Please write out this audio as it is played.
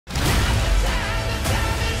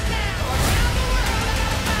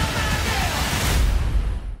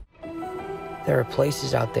There are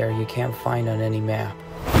places out there you can't find on any map.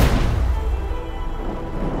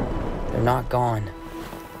 They're not gone.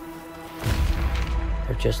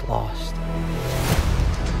 They're just lost.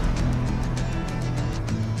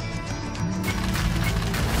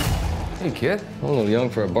 Hey, kid. A little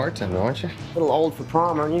young for a bartender, aren't you? A little old for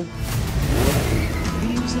prom, aren't you?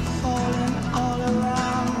 Leaves are falling all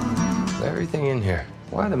around. Everything in here.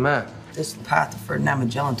 Why the map? This is the path that Ferdinand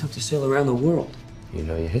Magellan took to sail around the world. You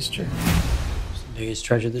know your history. It's the biggest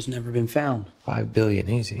treasure that's never been found. 5 billion,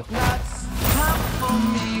 easy. That's time for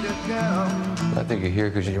me to go. I think you're here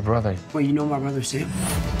because of your brother. Well, you know my brother Sam?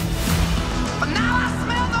 But now I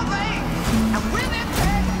smell the rain. I'm with it,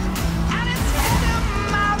 and it's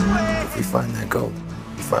heading my way. If we find that gold,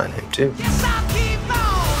 you find him too. Yes, I'll keep on.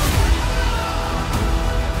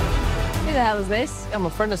 Who the hell is this? I'm a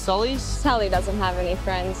friend of Sully's. Sally doesn't have any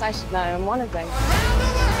friends. I should know I'm one of them.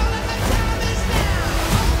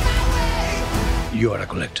 You are a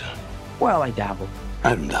collector. Well, I dabble.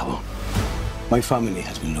 I don't dabble. My family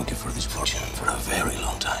has been looking for this fortune for a very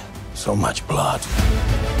long time. So much blood.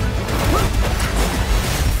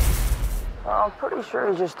 I'm pretty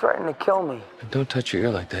sure he just threatened to kill me. Don't touch your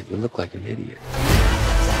ear like that. You look like an idiot.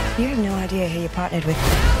 You have no idea who you partnered with.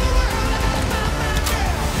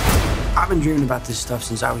 I've been dreaming about this stuff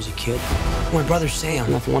since I was a kid. My brother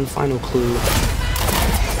Sam left one final clue.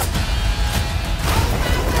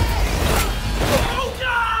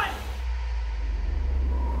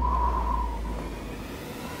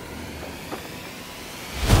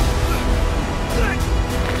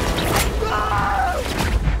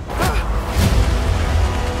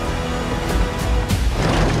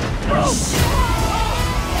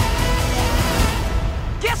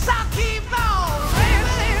 Guess I'll keep on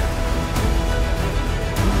living.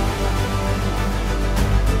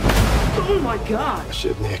 Oh my God! I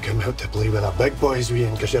shouldn't have come out to play with the big boys,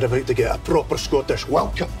 Ian, because you're about to get a proper Scottish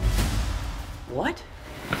welcome. What?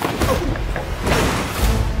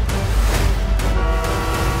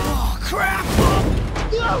 Oh, crap!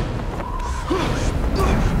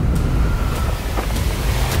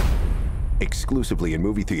 Exclusively in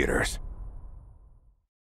movie theaters.